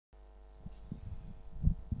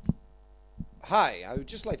Hi, I would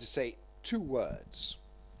just like to say two words,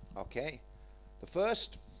 okay? The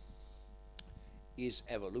first is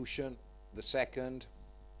evolution, the second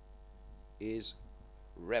is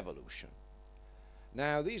revolution.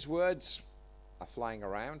 Now, these words are flying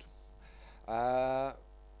around, but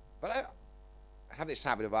I have this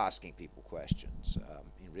habit of asking people questions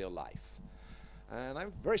in real life, and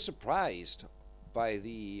I'm very surprised by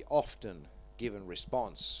the often given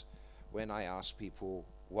response when I ask people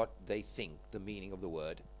what they think the meaning of the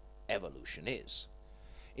word evolution is.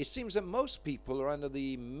 It seems that most people are under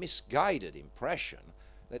the misguided impression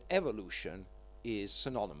that evolution is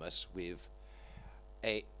synonymous with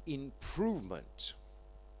a improvement.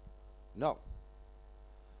 No.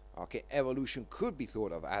 Okay, evolution could be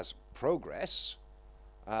thought of as progress,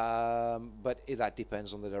 but that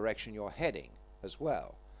depends on the direction you're heading as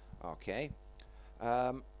well. Okay,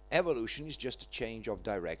 evolution is just a change of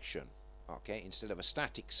direction. Okay, instead of a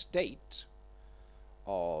static state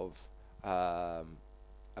of a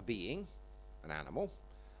being, an animal,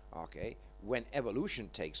 okay, when evolution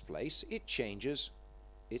takes place, it changes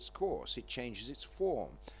its course, it changes its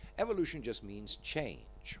form. Evolution just means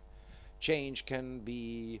change. Change can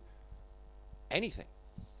be anything.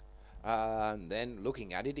 And then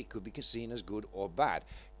looking at it, it could be seen as good or bad.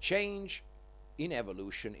 Change in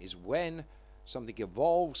evolution is when something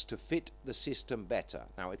evolves to fit the system better.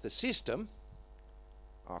 Now, if the system,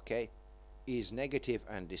 okay, is negative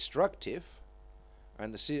and destructive,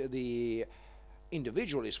 and the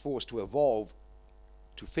individual is forced to evolve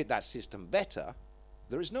to fit that system better,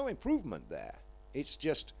 there is no improvement there. It's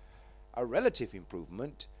just a relative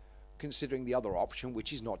improvement considering the other option,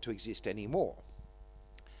 which is not to exist anymore.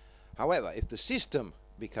 However, if the system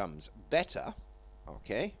becomes better,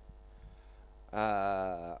 okay,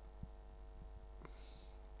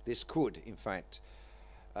 this could, in fact,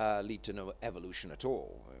 lead to no evolution at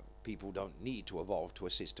all. People don't need to evolve to a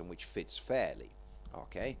system which fits fairly.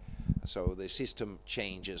 Okay, so the system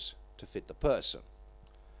changes to fit the person.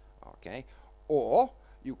 Okay, or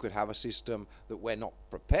you could have a system that we're not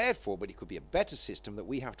prepared for, but it could be a better system that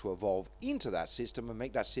we have to evolve into that system and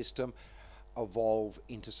make that system evolve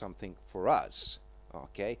into something for us.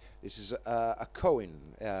 Okay, this is a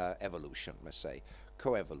co-evolution, let's say,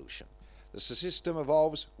 co-evolution. The system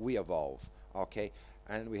evolves, we evolve, okay,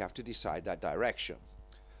 and we have to decide that direction.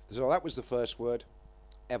 So that was the first word,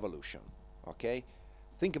 evolution, okay.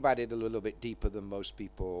 Think about it a little bit deeper than most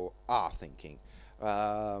people are thinking.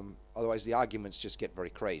 Otherwise the arguments just get very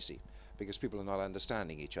crazy because people are not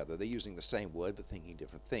understanding each other. They're using the same word but thinking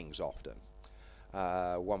different things often.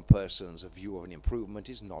 One person's view of an improvement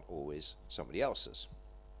is not always somebody else's.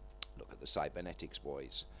 Look at the cybernetics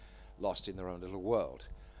boys, lost in their own little world.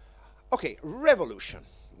 Okay, revolution.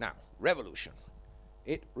 Now, revolution.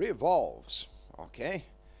 It revolves. Okay.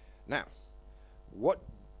 Now, what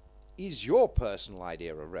is your personal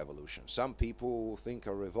idea of revolution? Some people think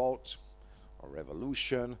a revolt or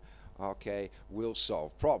revolution, okay, will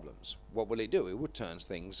solve problems. What will it do? It will turn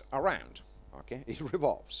things around. Okay, it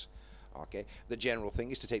revolves. Okay, the general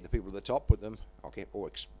thing is to take the people at the top, put them, okay,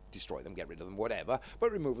 or destroy them, get rid of them, whatever,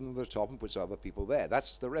 but remove them from the top and put other people there.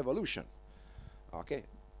 That's the revolution. Okay,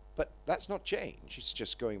 but that's not change. It's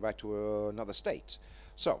just going back to another state.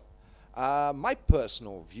 So, my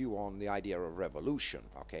personal view on the idea of revolution,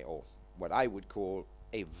 okay, or what I would call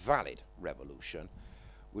a valid revolution,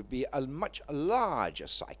 would be a much larger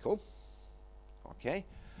cycle, okay,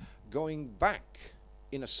 going back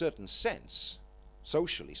in a certain sense,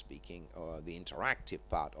 socially speaking, or the interactive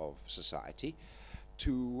part of society,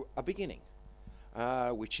 to a beginning,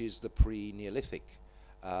 which is the pre-Neolithic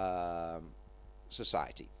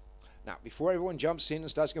society. Now, before everyone jumps in and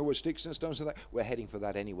starts going with sticks and stones and that, we're heading for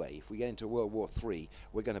that anyway. If we get into World War III,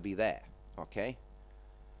 we're going to be there, okay?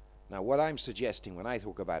 Now, what I'm suggesting when I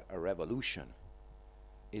talk about a revolution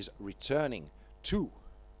is returning to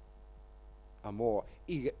a more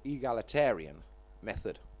egalitarian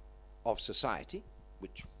method of society,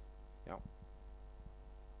 which, you know,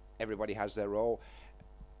 everybody has their role.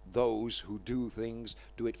 Those who do things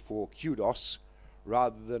do it for kudos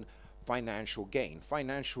rather than financial gain.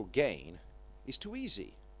 Financial gain is too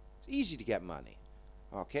easy. It's easy to get money.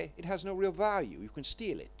 Okay? It has no real value. You can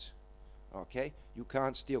steal it. Okay? You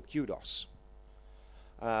can't steal kudos.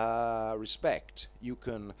 Respect. You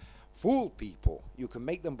can fool people. You can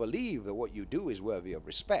make them believe that what you do is worthy of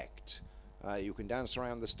respect. You can dance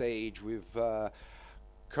around the stage with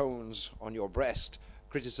cones on your breast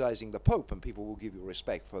criticizing the Pope and people will give you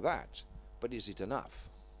respect for that. But is it enough?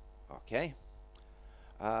 Okay?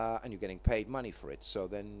 And you're getting paid money for it, so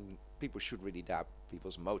then people should really doubt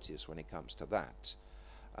people's motives when it comes to that.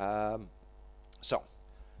 So,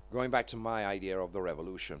 going back to my idea of the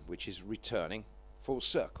revolution, which is returning full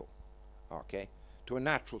circle, okay, to a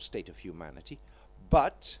natural state of humanity,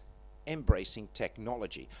 but embracing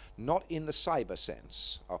technology, not in the cyber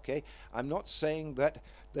sense, okay? I'm not saying that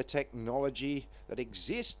the technology that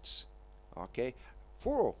exists, okay,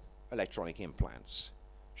 for electronic implants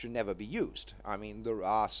should never be used. I mean, there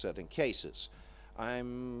are certain cases.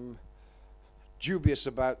 I'm dubious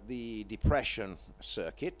about the depression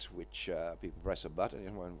circuit, which people press a button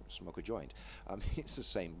and smoke a joint. I mean, it's the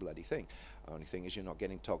same bloody thing. Only thing is you're not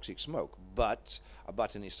getting toxic smoke. But a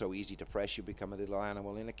button is so easy to press, you become a little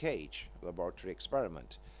animal in a cage. Laboratory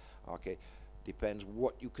experiment. Okay, depends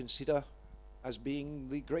what you consider as being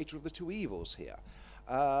the greater of the two evils here.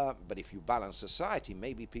 But if you balance society,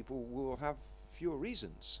 maybe people will have fewer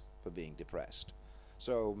reasons for being depressed.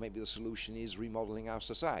 So maybe the solution is remodeling our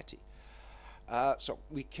society. So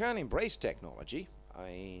we can embrace technology. I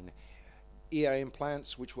mean, ear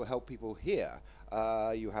implants which will help people hear.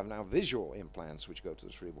 You have now visual implants which go to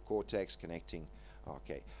the cerebral cortex, connecting,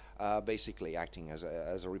 okay, basically acting as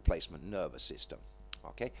a replacement nervous system.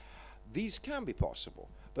 Okay, these can be possible.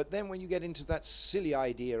 But then when you get into that silly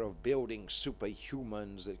idea of building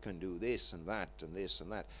superhumans that can do this and that and this and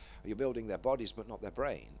that, you're building their bodies but not their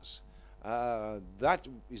brains. That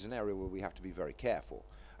is an area where we have to be very careful.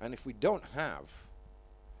 And if we don't have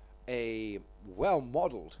a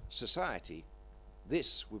well-modeled society,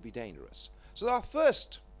 this would be dangerous. So our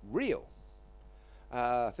first real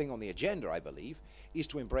thing on the agenda, I believe, is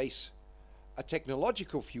to embrace a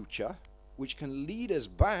technological future which can lead us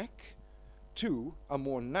back to a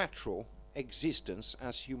more natural existence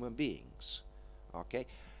as human beings. Okay?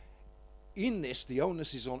 In this, the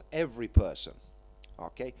onus is on every person.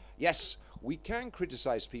 Okay? Yes, we can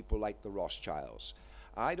criticize people like the Rothschilds.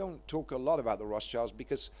 I don't talk a lot about the Rothschilds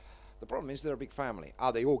because the problem is they're a big family.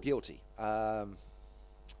 Are they all guilty?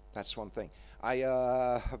 That's one thing. I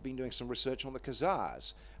have been doing some research on the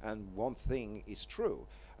Khazars, and one thing is true,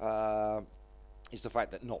 is the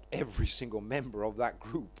fact that not every single member of that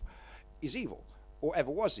group is evil, or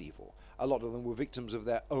ever was evil. A lot of them were victims of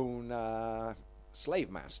their own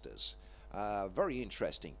slave masters. Very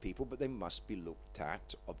interesting people, but they must be looked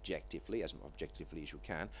at objectively, as objectively as you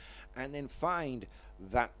can, and then find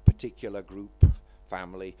that particular group,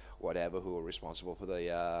 family, whatever, who are responsible for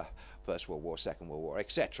the First World War, Second World War,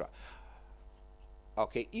 etc.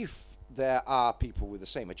 Okay, if there are people with the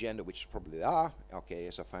same agenda, which probably there are, okay,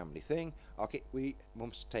 it's a family thing, okay, we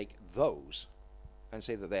must take those and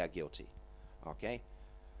say that they are guilty, okay?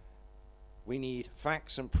 We need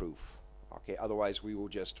facts and proof, okay? Otherwise we will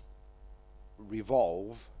just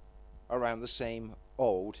revolve around the same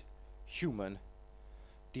old human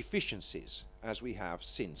deficiencies as we have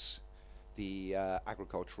since the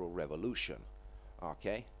agricultural revolution.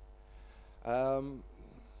 Okay,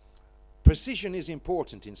 precision is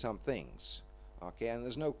important in some things. Okay, and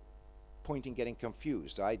there's no point in getting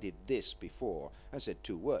confused. I did this before and said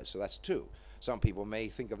 2 words, so that's 2. Some people may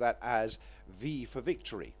think of that as V for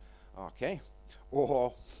victory. Okay,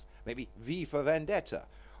 or maybe V for vendetta,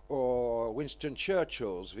 or Winston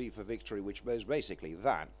Churchill's V for victory, which was basically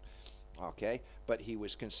that. Okay, but he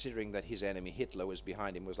was considering that his enemy Hitler was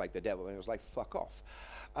behind him, was like the devil, and it was like, fuck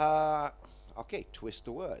off. Okay, twist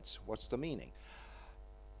the words. What's the meaning?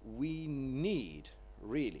 We need,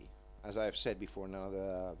 really, as I have said before in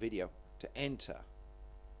another video, to enter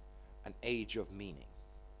an age of meaning.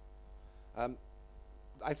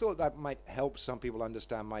 I thought that might help some people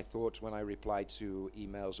understand my thoughts when I reply to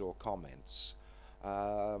emails or comments.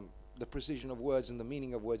 The precision of words and the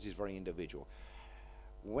meaning of words is very individual.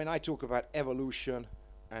 When I talk about evolution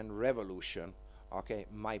and revolution, okay,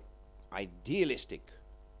 my idealistic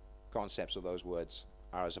concepts of those words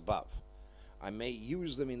are as above. I may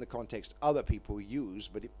use them in the context other people use,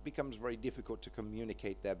 but it becomes very difficult to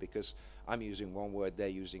communicate there because I'm using one word, they're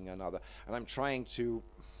using another, and I'm trying to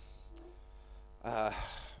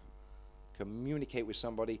communicate with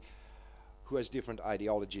somebody who has different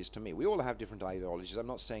ideologies to me. We all have different ideologies. I'm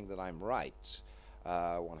not saying that I'm right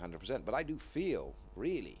 100%, but I do feel,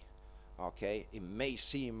 really, okay, it may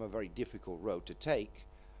seem a very difficult road to take,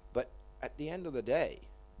 but at the end of the day,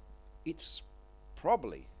 it's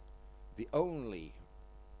probably the only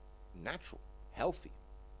natural, healthy,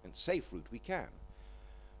 and safe route we can.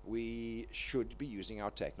 We should be using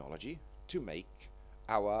our technology to make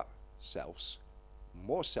ourselves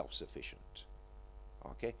more self-sufficient,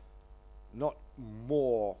 okay, not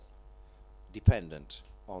more dependent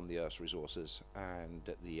on the Earth's resources and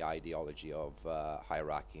the ideology of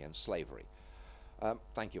hierarchy and slavery.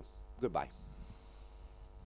 Thank you. Goodbye.